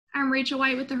I'm Rachel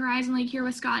White with the Horizon League here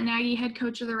with Scott Nagy, head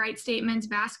coach of the Wright State men's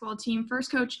basketball team.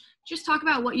 First, Coach, just talk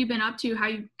about what you've been up to, how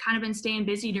you've kind of been staying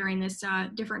busy during this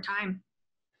different time.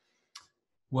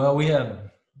 Well, we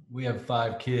have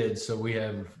 5 kids, so we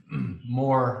have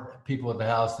more people at the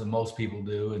house than most people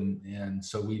do, and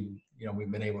so we've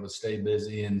been able to stay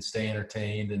busy and stay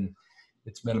entertained, and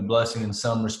it's been a blessing in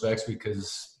some respects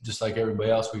because just like everybody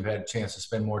else, we've had a chance to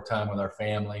spend more time with our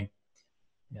family.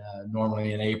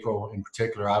 Normally in April in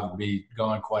particular, I would be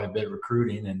gone quite a bit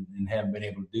recruiting and haven't been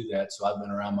able to do that. So I've been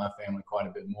around my family quite a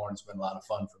bit more, and it's been a lot of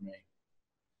fun for me.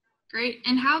 Great.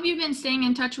 And how have you been staying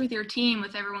in touch with your team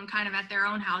with everyone kind of at their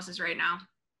own houses right now?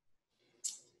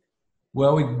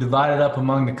 Well, we divided up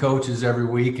among the coaches every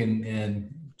week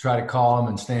and try to call them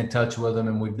and stay in touch with them.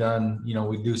 And we've done,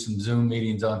 we do some Zoom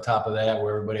meetings on top of that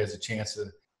where everybody has a chance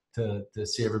to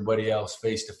see everybody else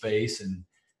face to face. And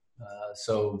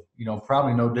so,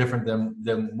 probably no different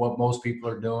than what most people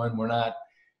are doing. We're not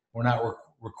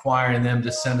requiring them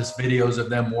to send us videos of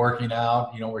them working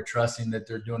out. We're trusting that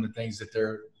they're doing the things that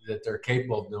they're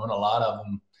capable of doing. A lot of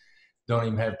them don't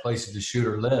even have places to shoot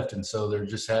or lift, and so they're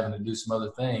just having to do some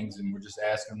other things, and we're just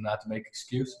asking them not to make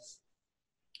excuses.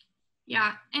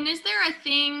 Yeah. And is there a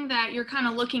thing that you're kind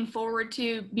of looking forward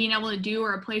to being able to do,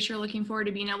 or a place you're looking forward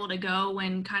to being able to go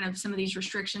when kind of some of these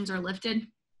restrictions are lifted?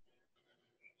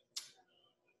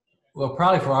 Well,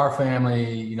 probably for our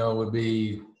family, would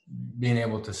be being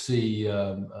able to see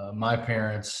my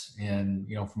parents and,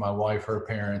 for my wife, her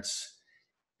parents.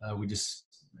 We just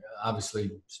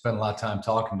obviously spend a lot of time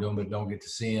talking to them, but don't get to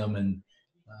see them. And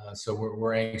so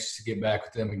we're anxious to get back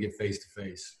with them and get face to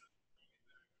face.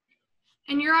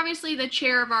 And you're obviously the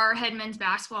chair of our head men's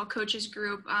basketball coaches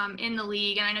group in the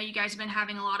league. And I know you guys have been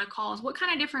having a lot of calls. What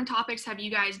kind of different topics have you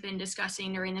guys been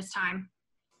discussing during this time?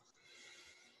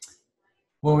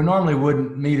 Well, we normally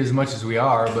wouldn't meet as much as we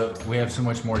are, but we have so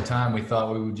much more time. We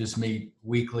thought we would just meet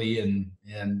weekly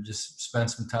and just spend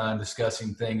some time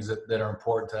discussing things that are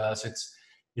important to us.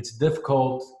 It's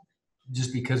difficult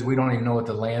just because we don't even know what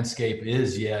the landscape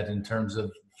is yet in terms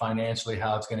of financially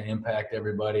how it's going to impact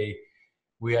everybody.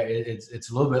 It's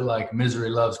a little bit like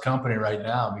misery loves company right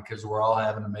now because we're all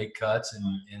having to make cuts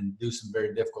and do some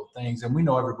very difficult things, and we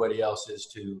know everybody else is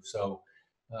too. So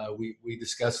we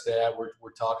discussed that.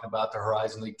 We're talking about the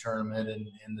Horizon League tournament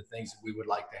and the things that we would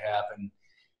like to happen.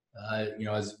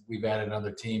 As we've added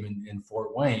another team in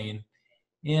Fort Wayne,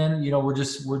 and we're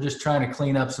just trying to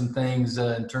clean up some things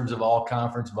in terms of all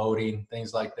conference voting,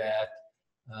 things like that.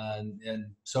 And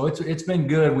so it's been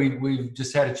good. We've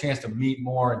just had a chance to meet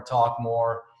more and talk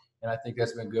more, and I think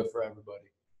that's been good for everybody.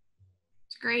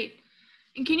 It's great.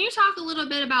 And can you talk a little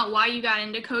bit about why you got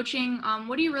into coaching?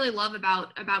 What do you really love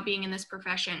about being in this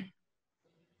profession?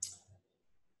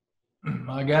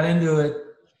 I got into it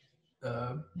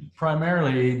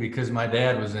primarily because my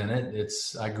dad was in it.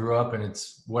 I grew up and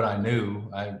it's what I knew.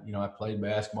 I played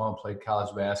basketball and played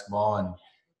college basketball, and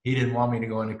he didn't want me to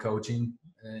go into coaching.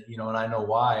 And I know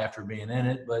why after being in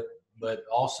it, but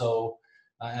also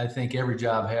I think every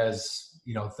job has,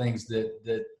 things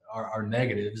that are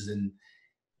negatives. And,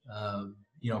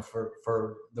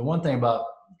 for the one thing about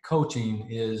coaching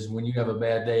is when you have a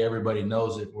bad day, everybody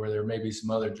knows it, where there may be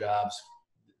some other jobs,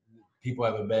 people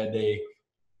have a bad day,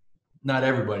 not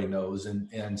everybody knows.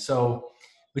 And so,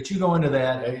 but you go into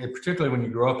that, particularly when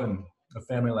you grow up in a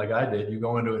family like I did, you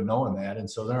go into it knowing that. And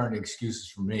so there aren't excuses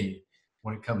for me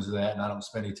when it comes to that, and I don't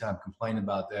spend any time complaining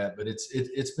about that. But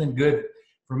it's been good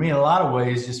for me in a lot of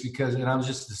ways, just because, and I was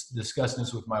just discussing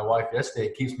this with my wife yesterday,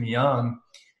 it keeps me young.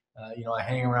 I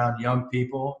hang around young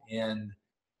people, and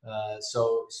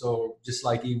so just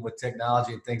like even with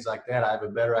technology and things like that, I have a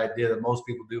better idea than most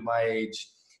people do my age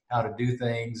how to do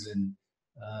things, and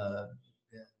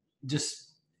just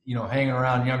hanging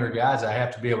around younger guys, I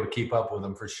have to be able to keep up with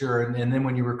them for sure. And then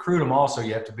when you recruit them also,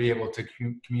 you have to be able to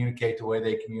communicate the way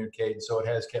they communicate. And so it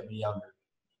has kept me younger.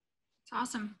 That's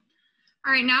awesome.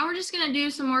 All right, now we're just going to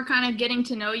do some more kind of getting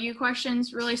to know you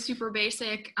questions, really super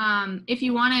basic. If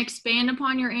you want to expand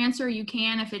upon your answer, you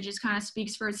can. If it just kind of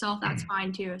speaks for itself, that's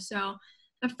fine too. So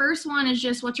the first one is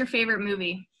just, what's your favorite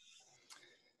movie?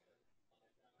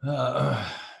 I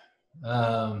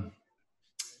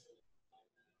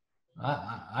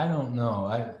don't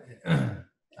know.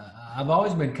 I've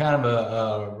always been kind of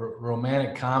a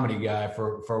romantic comedy guy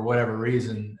for whatever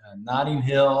reason. Notting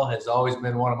Hill has always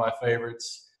been one of my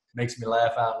favorites. Makes me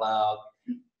laugh out loud.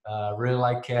 Really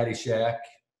like Caddyshack.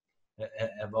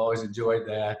 I've always enjoyed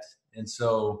that. And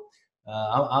so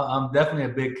I'm definitely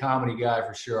a big comedy guy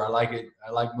for sure. I like it.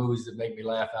 I like movies that make me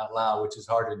laugh out loud, which is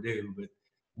hard to do. But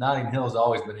Notting Hill has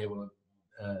always been able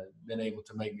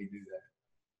to make me do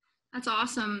that. That's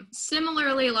awesome.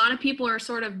 Similarly, a lot of people are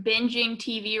sort of binging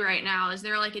TV right now. Is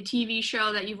there like a TV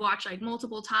show that you've watched like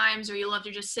multiple times, or you love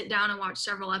to just sit down and watch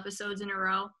several episodes in a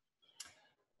row?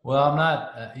 Well, I'm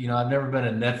not, I've never been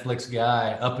a Netflix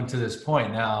guy up until this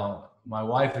point. Now, my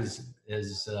wife has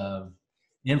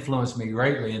influenced me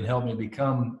greatly and helped me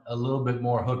become a little bit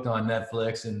more hooked on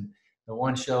Netflix. And the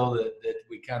one show that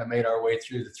we kind of made our way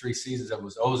through the 3 seasons of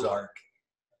was Ozark.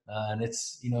 And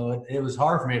it's, it was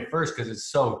hard for me at first because it's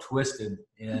so twisted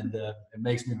and it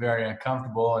makes me very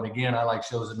uncomfortable. And again, I like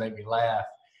shows that make me laugh.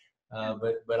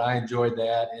 But I enjoyed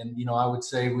that. And, I would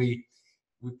say we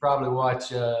probably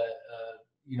watch,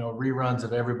 reruns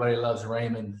of Everybody Loves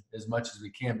Raymond as much as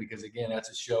we can, because again, that's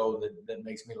a show that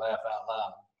makes me laugh out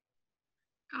loud.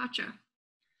 Gotcha.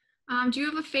 Do you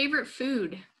have a favorite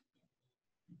food?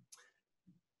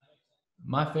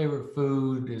 My favorite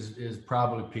food is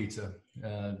probably pizza,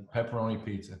 pepperoni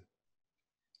pizza.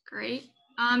 Great.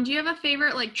 Do you have a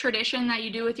favorite like tradition that you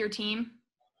do with your team?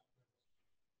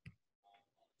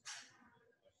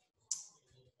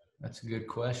 That's a good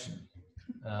question.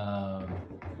 I'm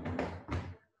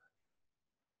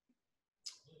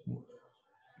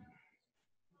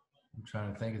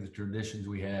trying to think of the traditions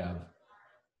we have.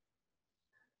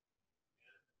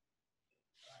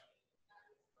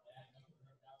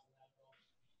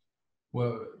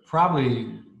 Well,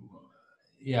 probably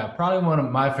one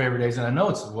of my favorite days, and I know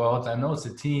it's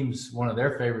the team's one of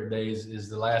their favorite days, is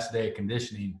the last day of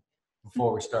conditioning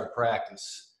before we start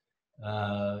practice.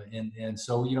 And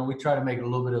so, we try to make it a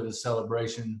little bit of a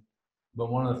celebration.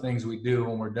 But one of the things we do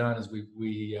when we're done is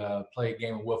we play a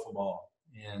game of wiffle ball.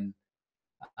 And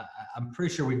I'm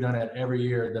pretty sure we've done that every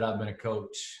year that I've been a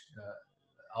coach,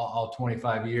 all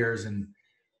 25 years. And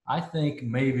I think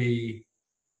maybe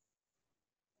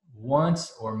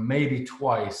once or maybe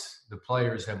twice the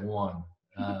players have won.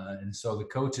 And so the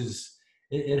coaches,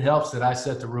 it helps that I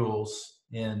set the rules,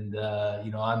 and,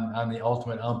 I'm the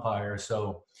ultimate umpire.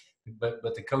 So, but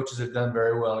the coaches have done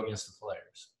very well against the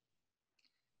players.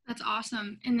 That's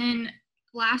awesome. And then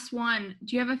last one,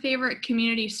 do you have a favorite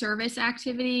community service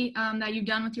activity that you've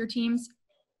done with your teams?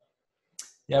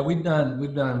 Yeah, we've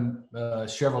done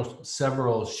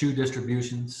several shoe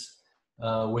distributions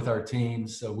with our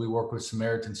teams. So we work with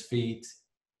Samaritan's Feet,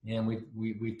 and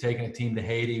we've taken a team to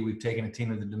Haiti. We've taken a team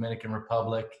to the Dominican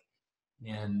Republic,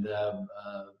 and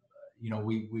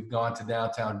we've gone to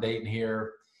downtown Dayton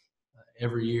here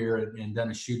every year and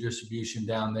done a shoe distribution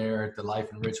down there at the Life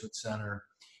Enrichment Center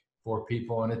for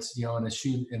people. And it's, in a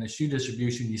shoe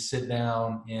distribution, you sit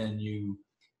down and you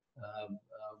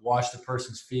wash the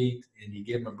person's feet, and you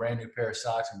give them a brand new pair of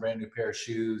socks and brand new pair of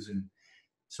shoes. And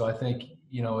so I think,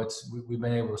 we've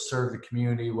been able to serve the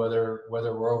community, whether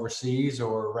we're overseas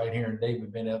or right here in Dayton.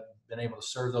 We've been able to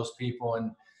serve those people.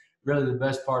 And really the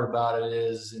best part about it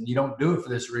is, and you don't do it for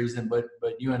this reason, but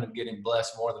you end up getting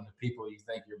blessed more than the people you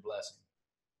think you're blessing.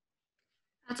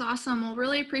 That's awesome. Well,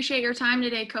 really appreciate your time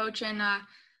today, Coach, and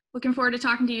looking forward to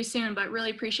talking to you soon, but really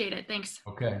appreciate it. Thanks.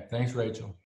 Okay. Thanks,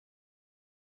 Rachel.